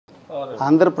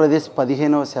ఆంధ్రప్రదేశ్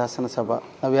 15వ శాసనసభ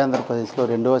నవ్యాంధ్రప్రదేశ్లో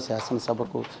 2వ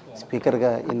శాసనసభకు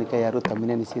స్పీకర్గా ఎన్నికయ్యారు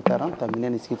తమ్మినేని సీతారాం.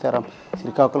 తమ్మినేని సీతారాం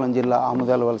శ్రీకాకుళం జిల్లా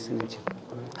ఆముదాలవలస నుంచి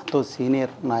ఎంతో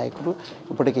సీనియర్ నాయకుడు.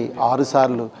 ఇప్పటికీ 6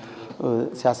 సార్లు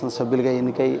శాసనసభ్యులుగా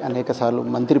ఎన్నికై అనేక సార్లు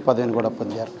మంత్రి పదవిని కూడా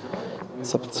పొందారు.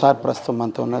 సార్ ప్రస్తుతం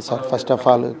మనతో ఉన్నారు. Sir first of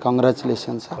all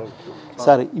congratulations sir.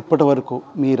 Sir ఇప్పటి వరకు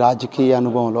మీ రాజకీయ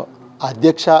అనుభవంలో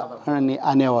అధ్యక్ష అని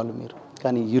అనేవాళ్ళు మీరు,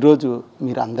 కానీ ఈరోజు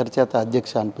మీరు అందరి చేత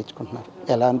అధ్యక్ష అనిపించుకుంటున్నారు.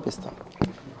 ఎలా అనిపిస్తారు?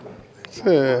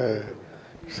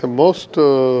 మోస్ట్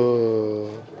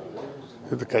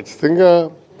ఇది ఖచ్చితంగా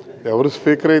ఎవరు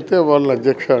స్పీకర్ అయితే వాళ్ళు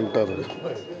అధ్యక్ష అంటారు.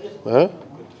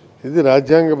 ఇది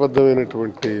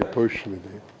రాజ్యాంగబద్ధమైనటువంటి పొజిషన్.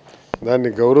 ఇది దాన్ని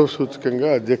గౌరవ సూచకంగా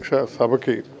అధ్యక్ష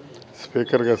సభకి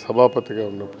స్పీకర్గా సభాపతిగా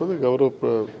ఉన్నప్పుడు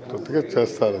గౌరవప్రతిగా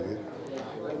చేస్తారు. అది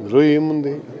ఇందులో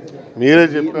ఏముంది? మీరే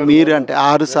చెప్పారు. మీరు అంటే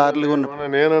 6 సార్లు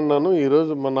నేనన్నాను,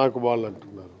 ఈరోజు నాకు వాళ్ళు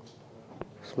అంటున్నారు.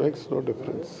 Makes no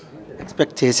difference.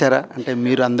 ఎక్స్పెక్ట్ చేశారా? అంటే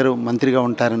మీరు అందరూ మంత్రిగా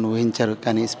ఉంటారని ఊహించారు,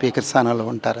 కానీ స్పీకర్ స్థానంలో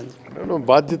ఉంటారని.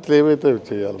 బాధ్యతలు ఏమైతే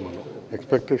చేయాలి మనం.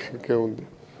 ఎక్స్పెక్టేషన్కే ఉంది.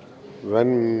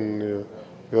 When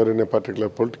your in a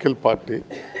particular political party,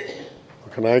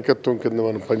 ఒక నాయకత్వం కింద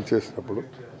మనం పనిచేసినప్పుడు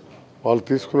వాళ్ళు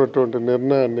తీసుకున్నటువంటి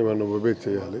నిర్ణయాన్ని మనం ఒబే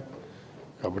చేయాలి.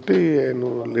 కాబట్టి ఆయన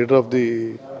లీడర్ ఆఫ్ ది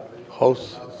హౌస్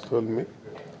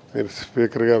మీరు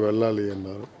స్పీకర్గా వెళ్ళాలి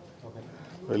అన్నారు,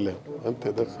 వెళ్ళాను, అంతే.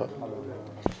 దర్శనం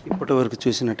ఇప్పటి వరకు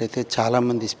చూసినట్టయితే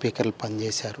చాలామంది స్పీకర్లు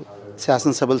పనిచేశారు.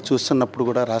 శాసనసభలు చూస్తున్నప్పుడు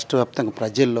కూడా రాష్ట్ర వ్యాప్తంగా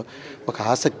ప్రజల్లో ఒక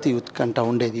ఆసక్తి ఉత్కంఠ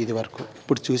ఉండేది ఇది వరకు.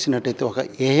 ఇప్పుడు చూసినట్టయితే ఒక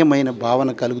ఏహమైన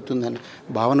భావన కలుగుతుందన్న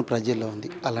భావన ప్రజల్లో ఉంది.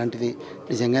 అలాంటిది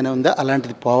నిజంగానే ఉందా?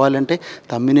 అలాంటిది పోవాలంటే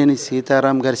తమ్మినేని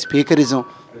సీతారాం గారి స్పీకరిజం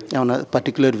ఏమైనా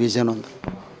పర్టికులర్ విజన్ ఉందా?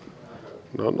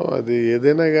 అది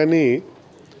ఏదైనా కానీ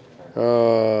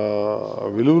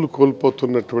విలువలు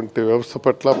కోల్పోతున్నటువంటి వ్యవస్థ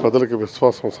పట్ల ప్రజలకు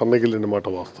విశ్వాసం సన్నగిల్లిన మాట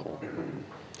వాస్తవం.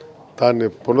 దాన్ని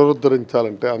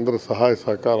పునరుద్ధరించాలంటే అందరి సహాయ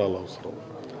సహకారాలు అవసరం.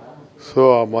 సో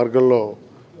ఆ మార్గంలో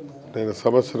నేను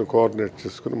సమస్యను కోఆర్డినేట్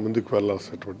చేసుకుని ముందుకు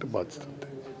వెళ్లాల్సినటువంటి బాధ్యత ఉంది.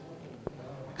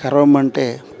 కరవమంటే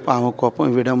పాము కోపం,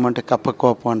 విడమంటే కప్ప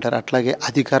కోపం అంటారు. అట్లాగే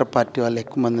అధికార పార్టీ వాళ్ళు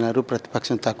ఎక్కువ మంది ఉన్నారు,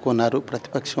 ప్రతిపక్షం తక్కువ ఉన్నారు.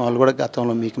 ప్రతిపక్షం వాళ్ళు కూడా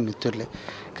గతంలో మీకు మిత్రులే.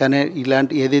 కానీ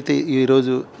ఇలాంటి ఏదైతే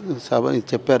ఈరోజు సభ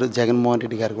చెప్పారు జగన్మోహన్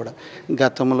రెడ్డి గారు కూడా,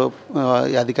 గతంలో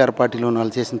అధికార పార్టీలో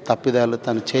వాళ్ళు చేసిన తప్పిదాలు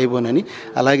తను చేయబోనని,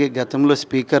 అలాగే గతంలో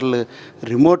స్పీకర్లు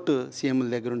రిమోట్ సీఎంల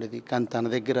దగ్గర ఉండేది, కానీ తన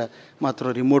దగ్గర మాత్రం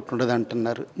రిమోట్ ఉండదు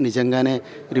అంటున్నారు. నిజంగానే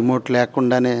రిమోట్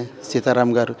లేకుండానే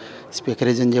సీతారాం గారు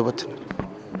స్పీకరిజం చేయబోతున్నారు.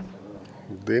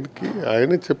 దేనికి?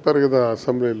 ఆయనే చెప్పారు కదా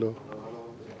అసెంబ్లీలో,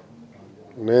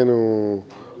 నేను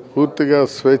పూర్తిగా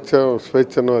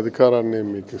స్వేచ్ఛను అధికారాన్ని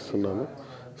మీకు ఇస్తున్నాను.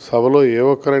 సభలో ఏ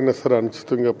ఒక్కరైనా సరే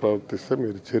అనుచితంగా ప్రవర్తిస్తే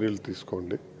మీరు చర్యలు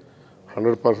తీసుకోండి.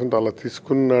 100% అలా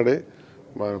తీసుకున్నాడే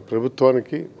మా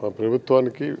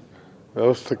ప్రభుత్వానికి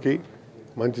వ్యవస్థకి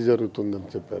మంచి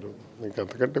జరుగుతుందని చెప్పారు. ఇంకా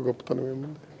అంతకంటే గొప్పతనం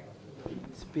ఏముంది?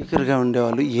 స్పీకర్గా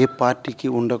ఉండేవాళ్ళు ఏ పార్టీకి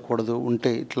ఉండకూడదు, ఉంటే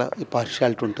ఇట్లా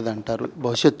పార్షియాలిటీ ఉంటుంది అంటారు.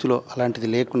 భవిష్యత్తులో అలాంటిది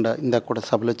లేకుండా ఇందాక కూడా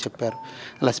సభలో చెప్పారు,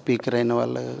 అలా స్పీకర్ అయిన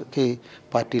వాళ్ళకి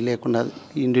పార్టీ లేకుండా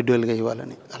ఇండివిజువల్గా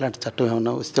ఇవ్వాలని. అలాంటి చట్టం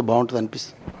ఏమన్నా వస్తే బాగుంటుంది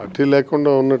అనిపిస్తుంది. పార్టీ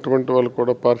లేకుండా ఉన్నటువంటి వాళ్ళు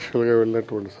కూడా పార్షియల్గా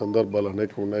వెళ్ళినటువంటి సందర్భాలు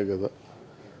అనేక ఉన్నాయి కదా.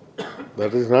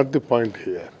 That is not the point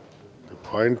here. The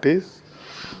point is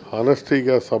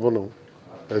హానెస్టీగా సభను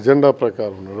ఎజెండా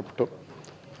ప్రకారం నడపటం,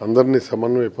 అందరినీ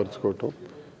సమన్వయపరచుకోవటం,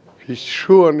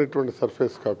 ఇష్యూ అనేటువంటి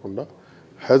సర్ఫేస్ కాకుండా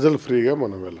హ్యాజల్ ఫ్రీగా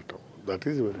మనం వెళ్ళటం. That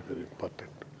is very very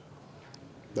important.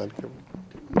 దానికి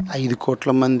 5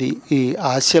 కోట్ల మంది ఈ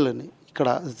ఆశలని ఇక్కడ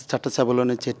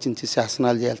చట్టసభలోనే చర్చించి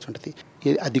శాసనాలు చేయాల్సి ఉంటుంది.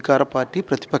 ఈ అధికార పార్టీ,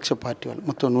 ప్రతిపక్ష పార్టీ వాళ్ళు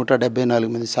మొత్తం 174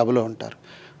 మంది సభలో ఉంటారు.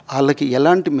 వాళ్ళకి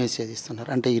ఎలాంటి మెసేజ్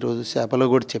ఇస్తున్నారు అంటే, ఈరోజు సభలో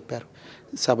కూడా చెప్పారు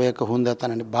సభ యొక్క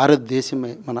హుందాతనాన్ని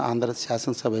భారతదేశమే మన ఆంధ్ర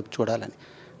శాసనసభ వైపు చూడాలని.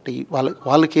 అంటే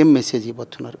వాళ్ళకి ఏం మెసేజ్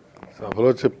ఇవ్వబోతున్నారు? సభలో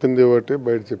చెప్పింది ఒకటి,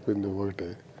 బయట చెప్పింది ఒకటే.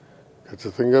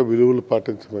 ఖచ్చితంగా విలువలు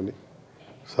పాటించమని,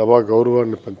 సభా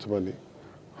గౌరవాన్ని పెంచమని,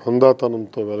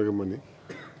 హుందాతనంతో వెలగమని,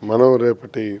 మనం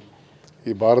రేపటి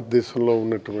ఈ భారతదేశంలో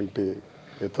ఉన్నటువంటి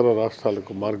ఇతర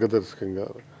రాష్ట్రాలకు మార్గదర్శకంగా,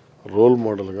 రోల్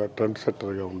మోడల్గా, ట్రెండ్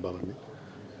సెట్టర్గా ఉండాలని,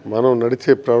 మనం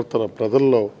నడిచే ప్రవర్తన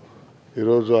ప్రజల్లో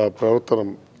ఈరోజు ఆ ప్రవర్తన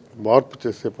మార్పు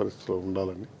చేసే పరిస్థితిలో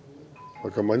ఉండాలని,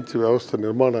 ఒక మంచి వ్యవస్థ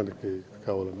నిర్మాణానికి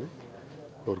కావాలని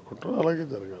కోరుకుంటున్నాం. అలాగే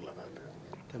జరగాలని.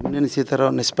 తమ్మినేని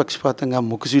సీతారాం నిష్పక్షపాతంగా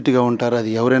ముక్కుసూటిగా ఉంటారు. అది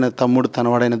ఎవరైనా తమ్ముడు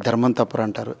తనవాడైన ధర్మం తప్పరు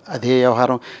అంటారు. అదే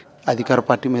వ్యవహారం అధికార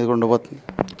పార్టీ మీద ఉండబోతుంది.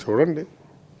 చూడండి,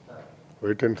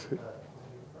 వెయిట్ అండ్ సీ.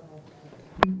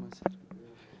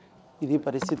 ఇది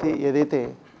పరిస్థితి. ఏదైతే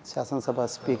శాసనసభ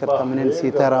స్పీకర్ తమ్మినేని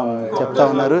సీతారాం చెప్తా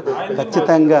ఉన్నారు,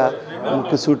 ఖచ్చితంగా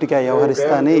ముక్కుసూటిగా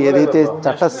వ్యవహరిస్తానని, ఏదైతే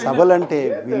చట్ట సభలంటే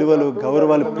విలువలు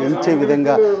గౌరవాలు పెంచే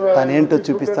విధంగా తానేంటో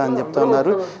చూపిస్తా అని చెప్తా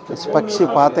ఉన్నారు.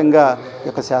 నిష్పక్షపాతంగా ఈ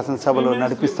యొక్క శాసనసభలో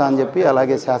నడిపిస్తా అని చెప్పి,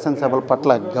 అలాగే శాసనసభల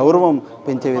పట్ల గౌరవం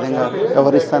పెంచే విధంగా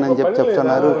వ్యవహరిస్తానని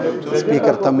చెప్తున్నారు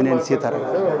స్పీకర్ తమ్మినేని సీతారాం.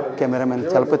 కెమెరామెన్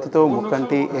చలపతితో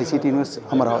ముక్కంటి, ఏసీటీ న్యూస్,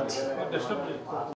 అమరావతి.